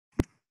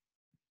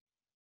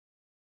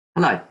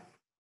Hello.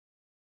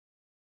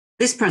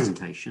 This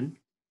presentation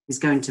is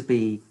going to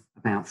be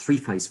about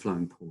three-phase flow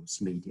in porous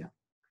media.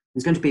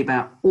 It's going to be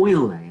about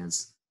oil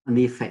layers and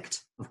the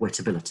effect of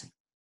wettability.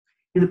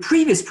 In the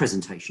previous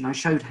presentation, I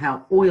showed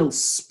how oil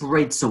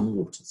spreads on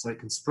water. So it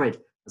can spread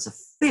as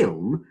a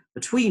film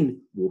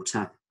between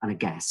water and a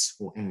gas,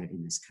 or air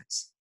in this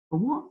case.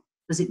 But what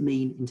does it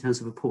mean in terms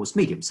of a porous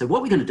medium? So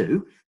what we're going to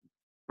do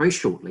very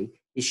shortly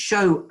is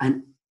show a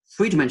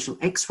three-dimensional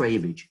X-ray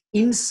image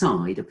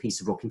inside a piece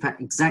of rock. In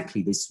fact,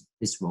 exactly this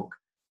rock,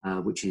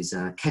 which is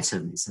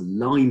Keton. It's a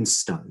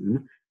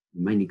limestone,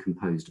 mainly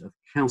composed of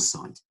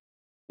calcite.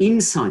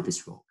 Inside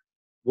this rock,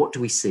 what do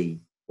we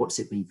see? What does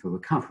it mean for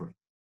recovery?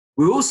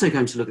 We're also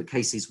going to look at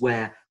cases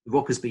where the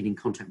rock has been in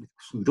contact with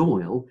crude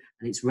oil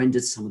and it's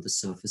rendered some of the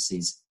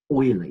surfaces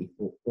oily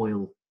or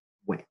oil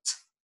wet.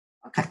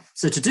 Okay,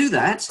 so to do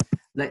that,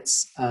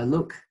 let's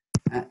look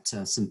at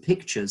some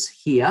pictures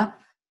here.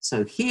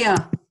 So here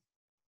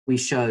we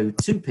show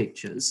two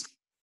pictures.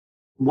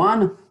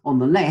 One on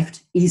the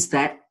left is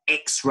that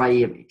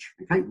X-ray image,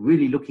 okay,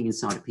 really looking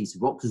inside a piece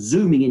of rock,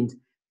 zooming in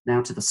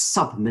now to the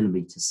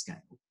sub-millimeter scale.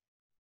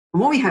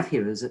 And what we have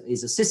here is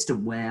a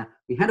system where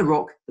we had a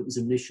rock that was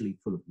initially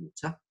full of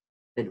water,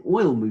 then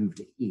oil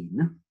moved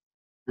in,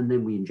 and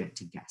then we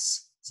injected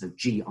gas. So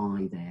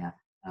GI there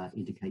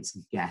indicates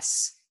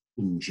gas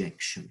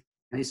injection.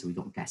 Okay, so we've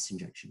got gas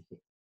injection here.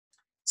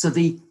 So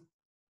the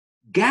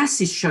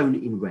gas is shown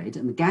in red,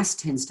 and the gas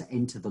tends to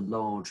enter the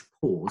large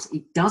pores.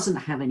 It doesn't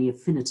have any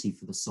affinity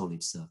for the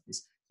solid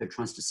surface, so it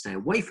tries to stay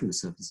away from the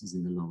surfaces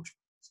in the large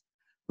pores.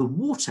 The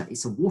water,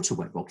 it's a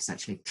water-wet rock, it's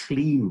actually a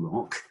clean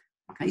rock.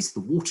 Okay, so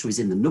the water is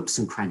in the nooks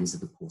and crannies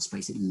of the pore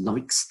space. It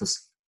likes the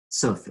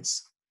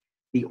surface.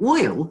 The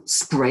oil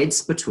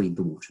spreads between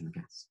the water and the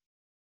gas,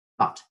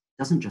 but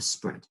it doesn't just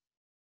spread.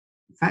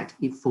 In fact,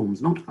 it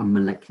forms not a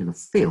molecular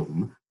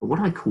film, but what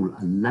I call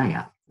a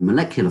layer. A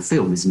molecular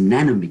film is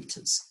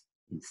nanometers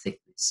in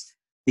thickness.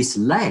 This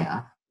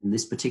layer, in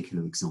this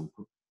particular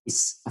example,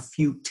 is a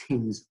few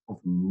tens of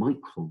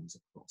microns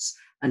across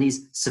and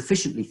is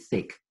sufficiently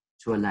thick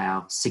to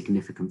allow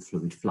significant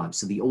fluid flow.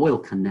 So the oil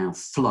can now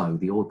flow,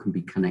 the oil can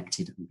be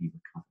connected and be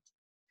recovered.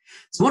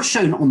 So what's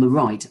shown on the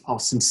right are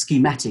some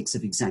schematics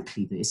of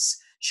exactly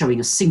this, showing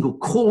a single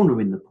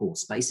corner in the pore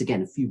space,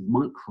 again, a few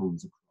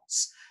microns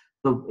across.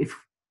 But if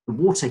the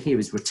water here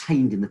is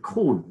retained in the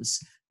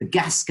corners, the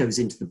gas goes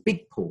into the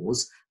big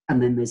pores,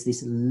 and then there's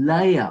this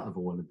layer of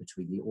oil in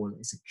between. The oil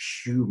is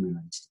accumulated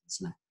in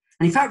this layer.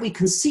 And in fact, we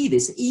can see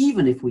this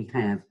even if we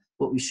have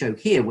what we show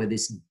here, where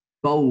this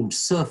bold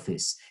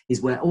surface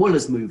is where oil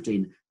has moved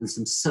in and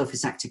some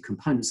surface active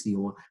components of the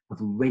oil have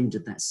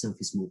rendered that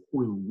surface more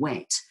oil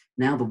wet.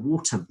 Now the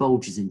water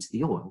bulges into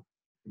the oil.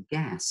 The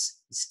gas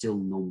is still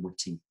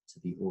non-wetting to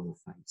the oil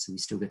phase, so we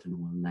still get an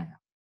oil layer.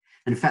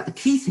 And in fact, the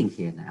key thing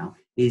here now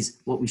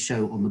is what we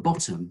show on the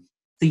bottom,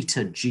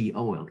 theta G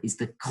oil, is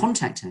the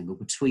contact angle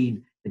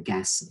between the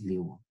gas and the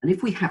oil. And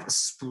if we have a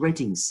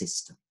spreading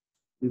system,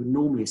 we would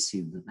normally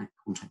assume that that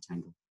contact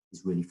angle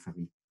is really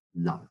very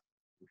low.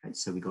 Okay,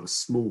 so we've got a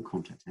small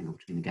contact angle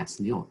between the gas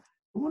and the oil.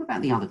 But what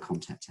about the other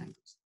contact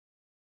angles?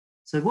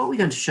 So what we're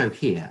going to show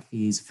here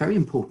is a very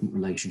important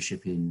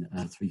relationship in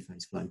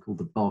three-phase flow called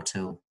the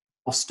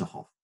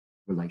Bartell-Osterhof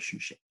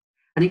relationship.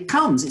 And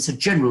it's a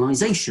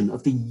generalization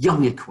of the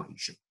Young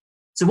equation.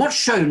 So what's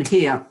shown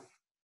here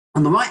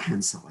on the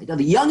right-hand side are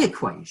the Young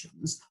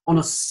equations on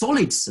a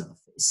solid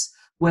surface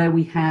where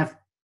we have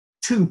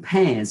two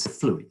pairs of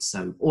fluids,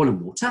 so oil and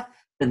water.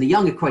 Then the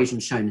Young equation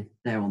shown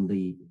there on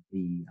the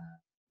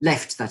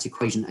left, that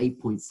equation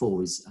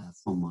 8.4 is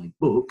from my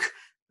book,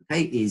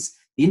 okay, is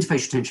the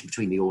interfacial tension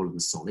between the oil and the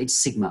solid.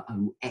 Sigma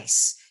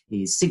OS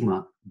is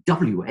sigma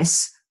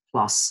WS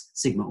plus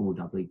sigma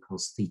OW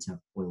cos theta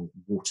oil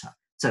water.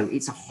 So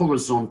it's a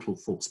horizontal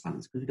force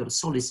balance. Because we've got a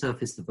solid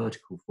surface, the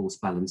vertical force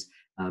balance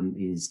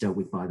is dealt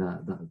with by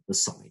the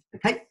solid,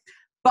 okay?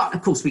 But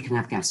of course we can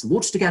have gas and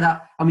water together,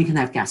 and we can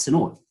have gas and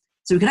oil.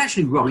 So we can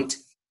actually write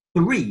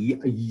three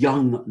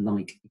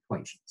Young-like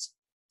equations.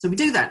 So we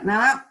do that.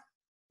 Now that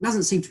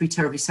doesn't seem to be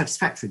terribly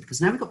satisfactory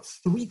because now we've got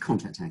three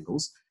contact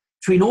angles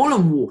between oil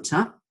and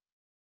water,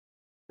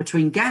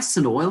 between gas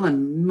and oil,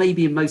 and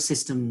maybe in most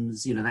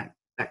systems, you know,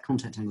 that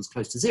contact angle is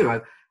close to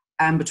zero,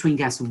 and between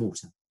gas and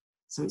water.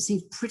 So it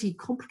seems pretty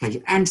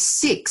complicated. And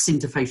six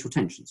interfacial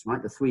tensions,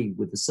 right? The three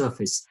with the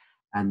surface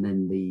and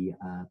then the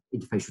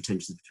interfacial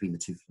tensions between the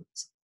two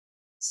fluids.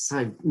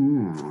 So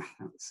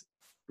that's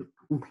a bit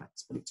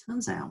complex, but it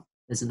turns out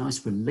there's a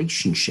nice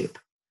relationship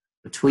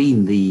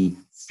between the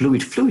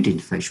fluid-fluid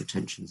interfacial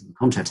tensions and the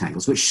contact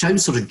angles, which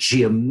shows sort of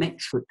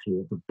geometrically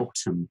at the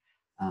bottom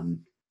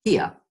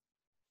here,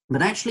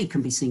 but actually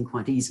can be seen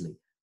quite easily.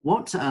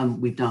 What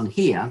we've done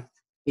here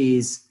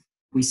is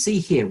we see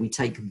here, we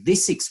take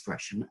this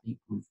expression,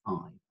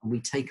 8.5, and we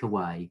take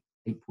away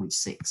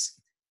 8.6.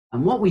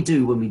 And what we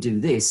do when we do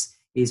this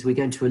is we're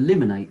going to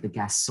eliminate the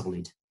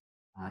gas-solid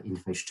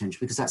interfacial tension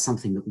because that's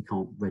something that we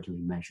can't readily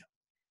measure.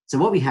 So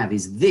what we have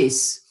is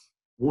this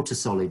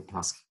water-solid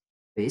plus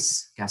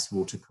this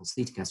gas-water cos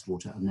theta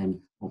gas-water, and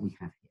then what we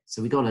have here.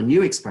 So we got a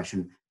new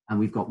expression and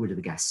we've got rid of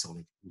the gas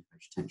solid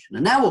interfacial tension.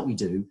 And now what we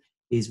do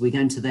is we're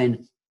going to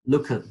then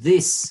look at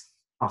this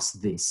plus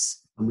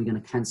this, and we're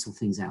going to cancel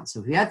things out. So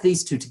if we add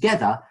these two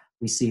together,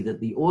 we see that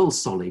the oil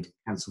solid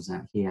cancels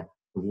out here,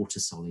 the water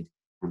solid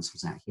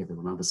cancels out here. They're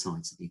on other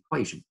sides of the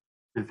equation.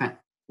 In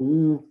fact,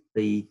 all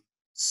the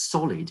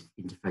solid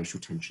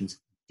interfacial tensions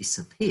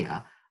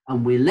disappear,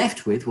 and we're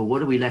left with, well,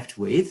 what are we left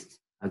with?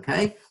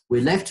 Okay,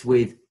 we're left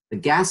with the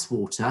gas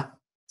water,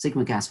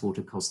 sigma gas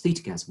water cos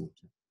theta gas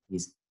water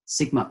is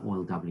sigma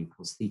oil W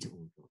cos theta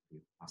oil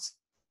W plus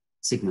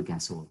sigma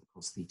gas oil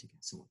cos theta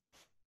gas oil.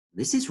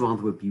 This is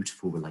rather a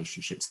beautiful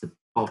relationship. It's the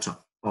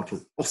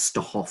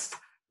Bartell-Osterhof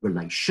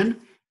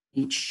relation.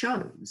 It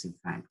shows, in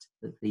fact,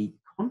 that the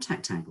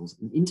contact angles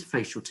and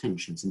interfacial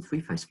tensions in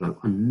three-phase flow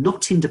are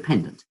not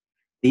independent.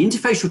 The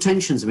interfacial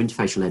tensions are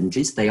interfacial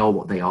energies. They are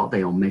what they are.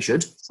 They are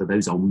measured. So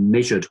those are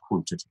measured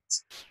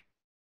quantities.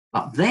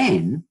 But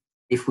then,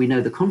 if we know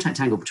the contact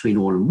angle between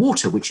oil and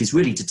water, which is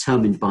really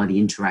determined by the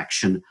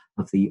interaction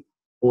of the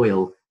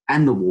oil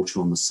and the water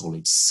on the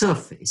solid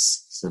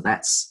surface, so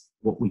that's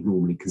what we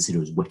normally consider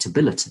as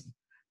wettability,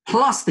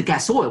 plus the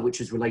gas oil,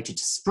 which is related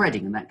to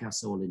spreading, and that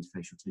gas oil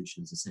interfacial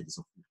tension, as I said, is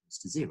often close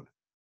to zero,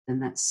 then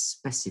that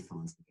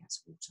specifies the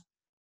gas water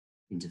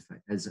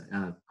interface as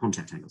a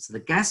contact angle. So the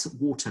gas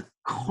water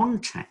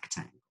contact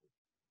angle,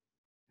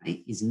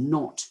 okay, is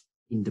not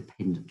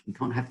independent. We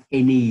can't have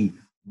any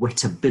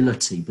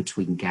wettability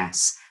between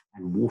gas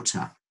and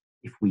water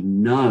if we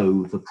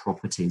know the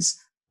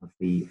properties of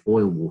the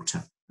oil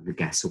water and the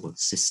gas oil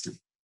system.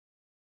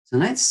 So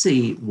let's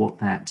see what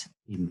that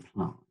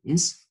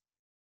implies.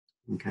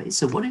 Okay,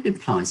 so what it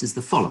implies is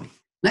the following.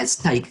 Let's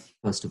take,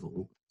 first of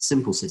all, a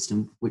simple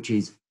system, which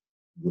is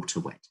water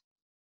wet.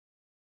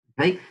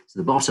 Okay, so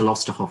the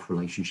Bartell-Osterhof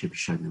relationship is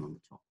shown there on the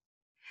top.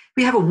 If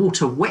we have a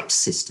water wet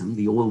system,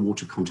 the oil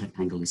water contact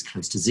angle is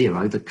close to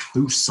zero, the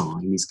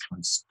cosine is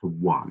close to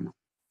 1.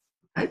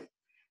 Okay,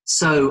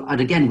 so, and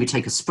again, we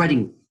take a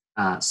spreading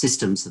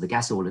system, so the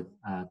gas oil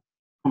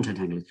contact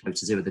angle is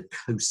close to zero, the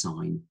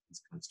cosine is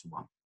close to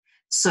 1.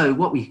 So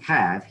what we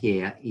have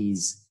here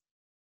is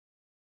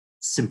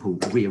simple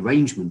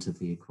rearrangement of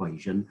the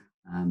equation.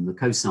 The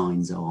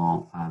cosines are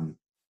all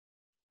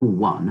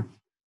 1.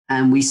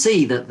 And we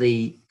see that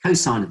the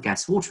cosine of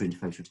gas-water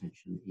interfacial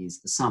tension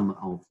is the sum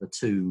of the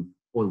two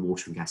oil,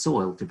 water, and gas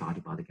oil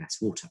divided by the gas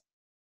water.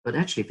 But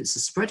actually, if it's a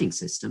spreading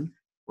system,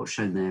 what's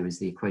shown there is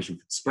the equation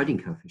for the spreading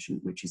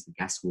coefficient, which is the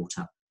gas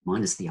water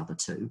minus the other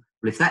two.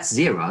 Well, if that's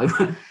 0,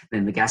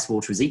 then the gas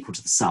water is equal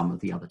to the sum of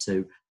the other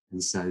two.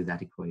 And so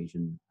that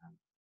equation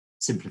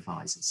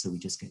simplifies it. So we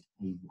just get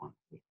A1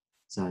 here.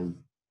 So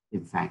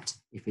in fact,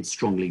 if it's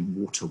strongly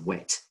water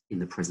wet in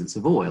the presence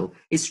of oil,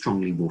 it's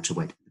strongly water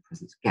wet in the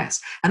presence of gas.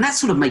 And that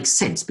sort of makes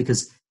sense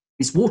because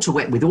it's water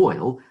wet with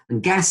oil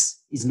and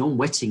gas is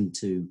non-wetting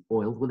to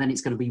oil, well, then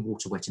it's going to be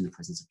water wet in the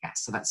presence of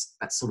gas. So that's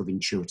sort of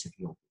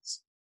intuitively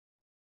obvious.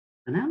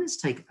 And now let's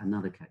take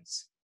another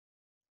case.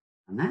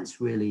 And that's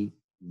really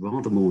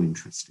rather more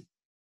interesting.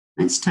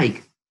 Let's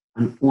take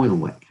an oil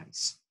wet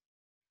case.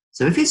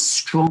 So if it's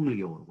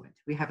strongly oil wet,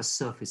 we have a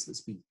surface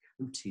that's been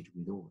coated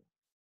with oil.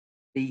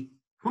 The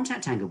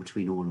contact angle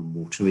between oil and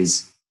water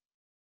is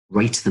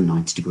greater than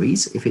 90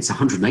 degrees. If it's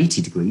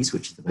 180 degrees,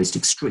 which is the most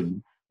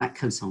extreme, that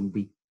cosine will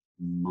be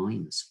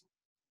minus 1.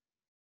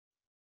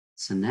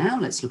 So now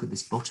let's look at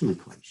this bottom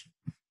equation.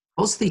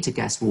 Cos theta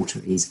gas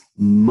water is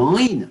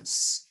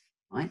minus,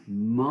 right?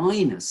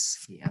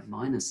 Minus here,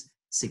 minus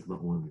sigma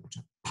oil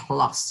water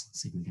plus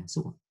sigma gas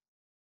oil.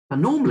 But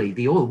normally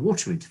the oil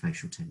water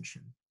interfacial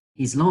tension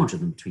is larger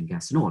than between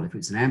gas and oil. If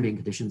it's in ambient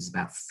conditions, it's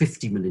about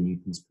 50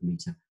 millinewtons per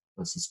meter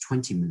versus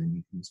 20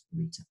 millinewtons per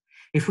meter.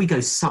 If we go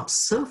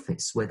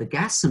subsurface, where the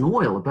gas and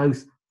oil are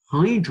both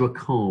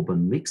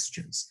hydrocarbon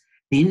mixtures,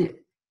 the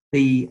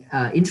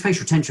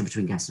interfacial tension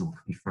between gas and oil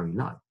can be very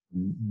low,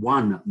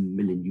 1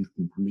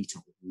 millinewton per meter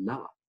or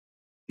lower.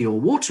 The oil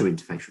water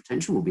interfacial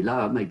tension will be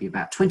lower, maybe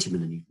about 20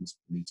 millinewtons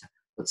per meter,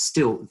 but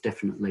still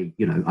definitely,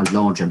 a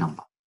larger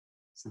number.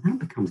 So that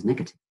becomes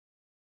negative.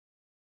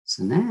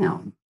 So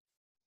now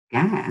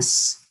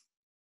gas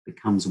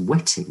becomes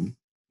wetting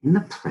in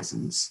the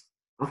presence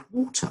of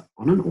water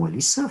on an oily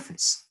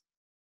surface.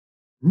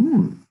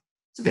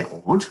 It's a bit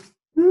odd.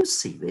 You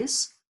see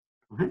this?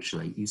 Well,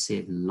 actually, you see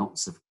it in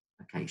lots of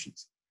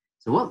occasions.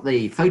 So what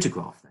the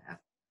photograph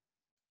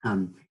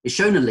there is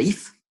shown a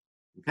leaf.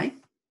 Okay.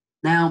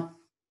 Now,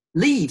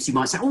 leaves, you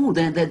might say, oh,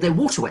 they're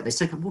water wet. They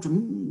soak up water.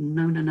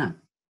 No.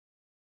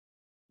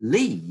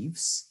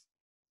 Leaves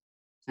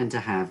tend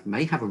to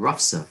may have a rough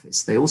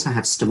surface. They also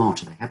have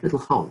stomata. They have little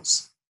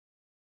holes.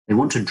 They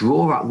want to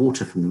draw up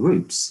water from the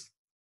roots,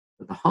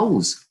 but the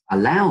holes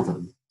allow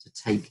them to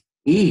take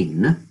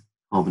in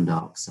carbon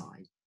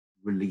dioxide,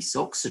 release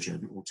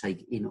oxygen, or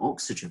take in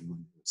oxygen when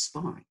they're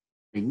respiring.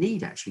 They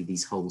need actually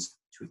these holes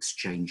to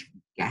exchange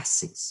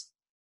gases.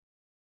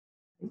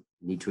 They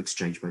need to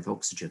exchange both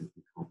oxygen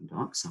and carbon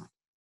dioxide.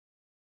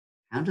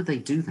 How do they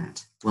do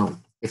that? Well,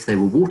 if they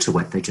were water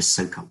wet, they just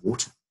soak up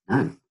water.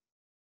 No.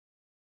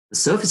 The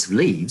surface of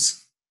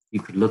leaves, you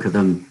could look at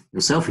them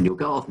yourself in your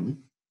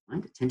garden,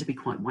 right? They tend to be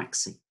quite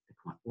waxy, they're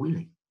quite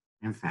oily,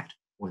 they're in fact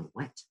oil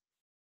wet.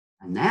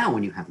 And now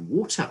when you have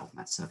water on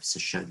that surface,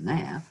 as shown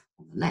there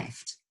on the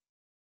left,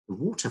 the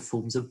water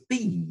forms a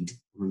bead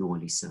on an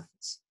oily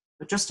surface.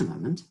 But just a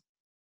moment,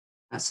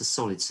 that's a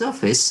solid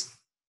surface,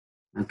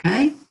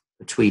 okay,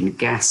 between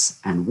gas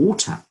and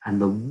water,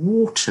 and the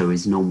water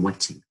is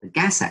non-wetting. The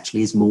gas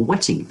actually is more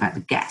wetting. In fact,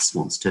 the gas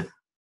wants to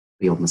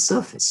be on the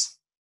surface.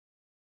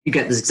 You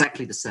get this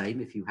exactly the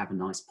same if you have a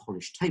nice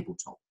polished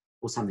tabletop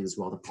or something that's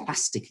rather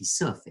plasticky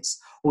surface,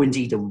 or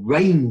indeed a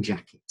rain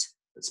jacket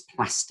that's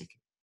plastic.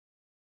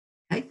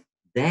 Okay,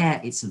 there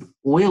it's an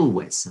oil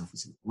wet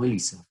surface, an oily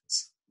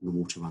surface, and the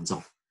water runs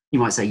off. You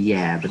might say,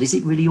 yeah, but is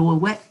it really oil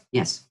wet?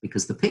 Yes,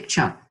 because the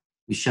picture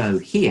we show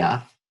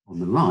here on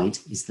the right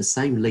is the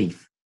same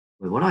leaf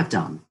where what I've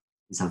done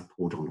is I've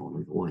poured on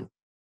olive oil.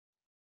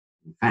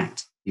 In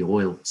fact, the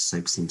oil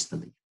soaks into the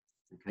leaf.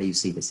 Okay, you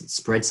see this, it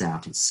spreads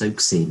out, it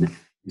soaks in.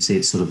 You see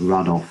it sort of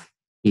run off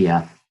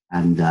here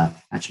and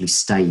actually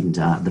stained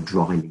the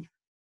dry leaf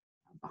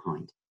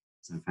behind.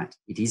 So in fact,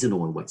 it is an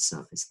oil wet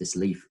surface. This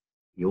leaf,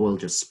 the oil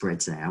just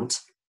spreads out.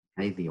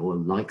 Okay, the oil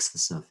likes the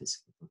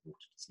surface, but the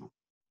water does not.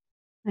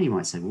 Now you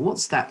might say, well,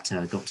 what's that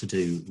got to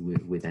do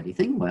with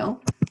anything?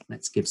 Well,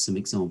 let's give some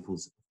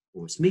examples of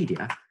porous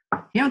media.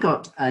 Here I've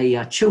got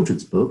a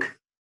children's book.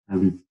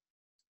 It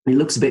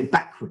looks a bit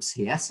backwards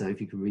here, so if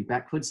you can read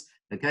backwards,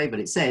 okay, but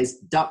it says,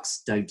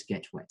 ducks don't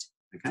get wet.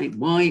 Okay,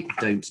 why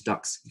don't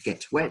ducks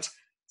get wet?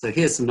 So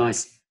here's some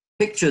nice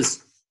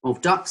pictures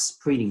of ducks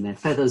preening their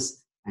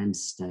feathers and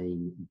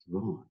staying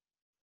dry.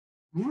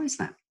 Why is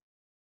that?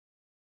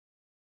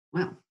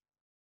 Well,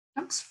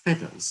 ducks'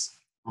 feathers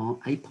are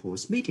a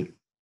porous medium.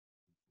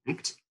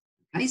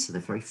 Okay, so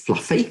they're very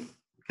fluffy,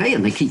 okay,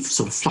 and they keep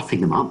sort of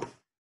fluffing them up.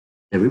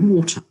 They're in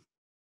water.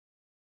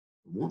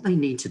 What they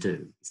need to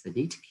do is they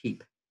need to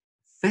keep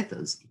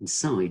feathers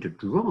inside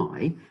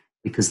dry,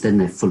 because then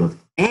they're full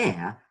of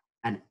air,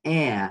 and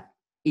air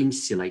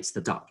insulates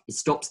the duck. It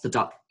stops the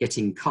duck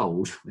getting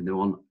cold when they're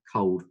on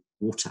cold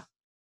water.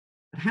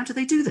 But how do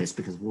they do this?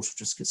 Because water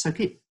just gets soaked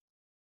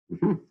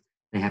in.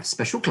 They have a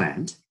special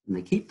gland, and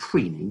they keep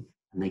preening,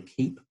 and they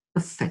keep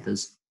the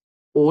feathers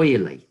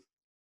oily.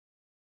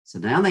 So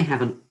now they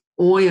have an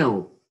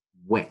oil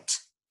wet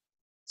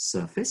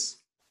surface.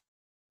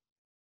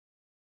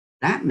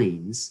 That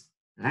means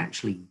that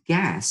actually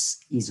gas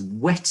is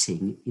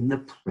wetting in the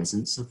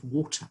presence of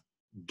water.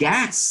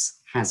 Gas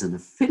has an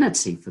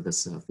affinity for the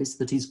surface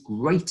that is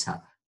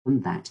greater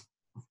than that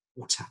of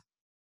water.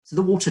 So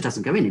the water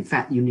doesn't go in. In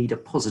fact, you need a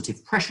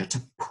positive pressure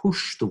to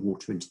push the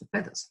water into the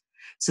feathers.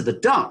 So the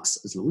ducks,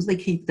 as long as they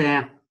keep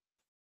their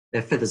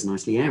feathers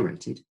nicely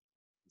aerated,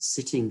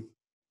 sitting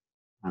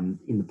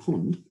in the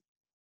pond,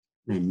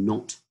 they're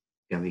not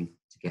going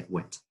to get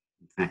wet.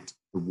 In fact,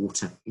 the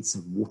water, it's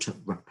a water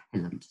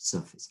repellent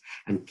surface.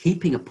 And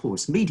keeping a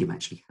porous medium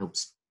actually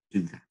helps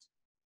do that.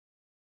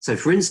 So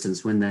for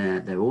instance, when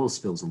there are oil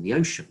spills on the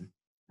ocean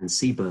and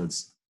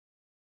seabirds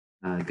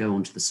go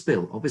onto the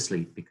spill,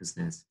 obviously because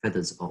their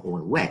feathers are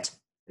oil wet,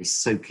 they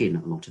soak in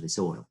a lot of this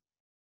oil.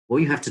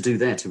 What you have to do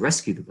there to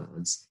rescue the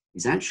birds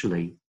is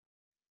actually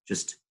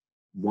just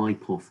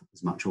wipe off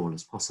as much oil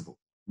as possible.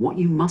 What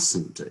you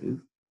mustn't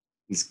do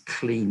is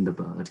clean the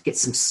bird, get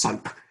some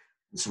soap,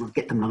 and sort of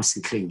get them nice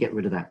and clean, get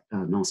rid of that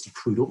nasty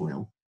crude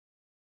oil.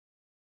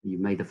 You've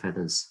made the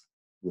feathers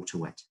water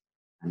wet.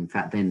 And in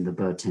fact, then the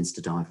bird tends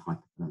to die of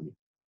hypothermia.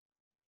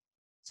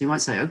 So you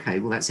might say, okay,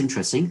 well, that's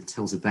interesting. It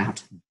tells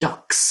about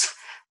ducks.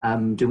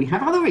 Do we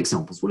have other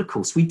examples? Well, of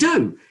course we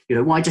do. You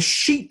know, why do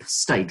sheep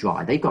stay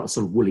dry? They've got a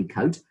sort of woolly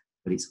coat,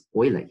 but it's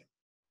oily.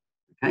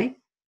 Okay?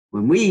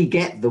 When we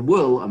get the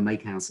wool and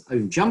make our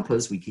own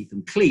jumpers, we keep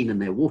them clean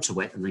and they're water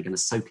wet and they're going to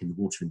soak in the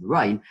water in the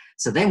rain.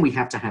 So then we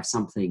have to have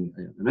something,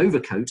 an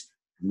overcoat,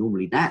 and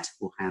normally that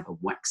will have a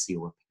waxy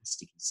or a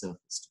plasticky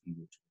surface to be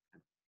water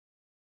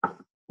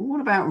repellent. But what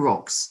about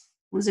rocks?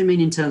 What does it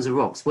mean in terms of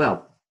rocks?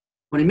 Well,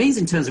 what it means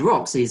in terms of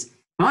rocks is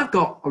if I've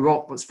got a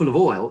rock that's full of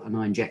oil and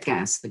I inject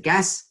gas, the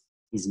gas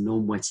is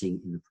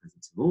non-wetting in the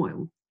presence of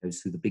oil,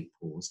 goes through the big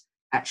pores,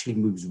 actually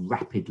moves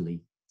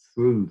rapidly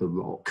through the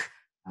rock,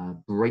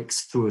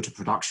 breaks through at a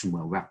production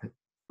well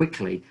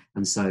quickly,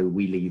 and so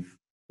we leave,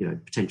 you know,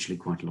 potentially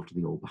quite a lot of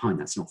the oil behind.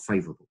 That's not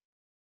favourable.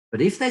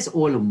 But if there's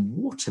oil and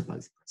water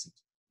both present,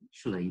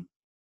 actually,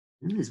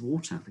 when there's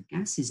water, the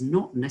gas is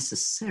not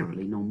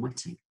necessarily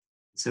non-wetting.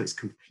 So it's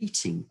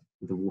competing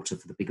with the water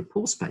for the bigger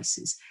pore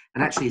spaces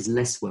and actually is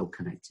less well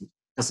connected,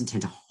 doesn't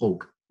tend to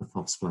hog the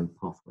fast flow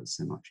pathways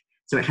so much.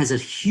 So it has a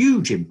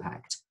huge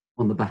impact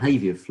on the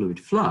behaviour of fluid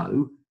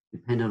flow,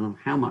 depending on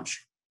how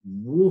much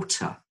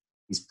water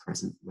is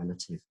present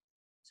relative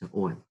to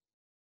oil.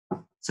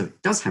 So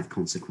it does have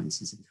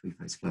consequences in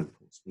three-phase flow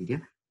porous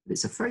media, but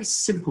it's a very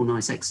simple,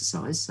 nice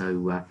exercise.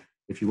 So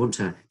if you want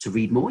to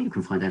read more, you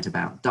can find out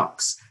about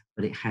ducks,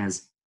 but it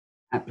has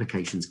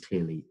applications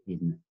clearly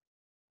in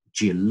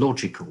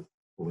geological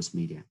porous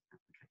media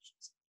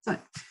applications. So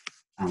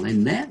I'll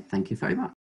end there. Thank you very much.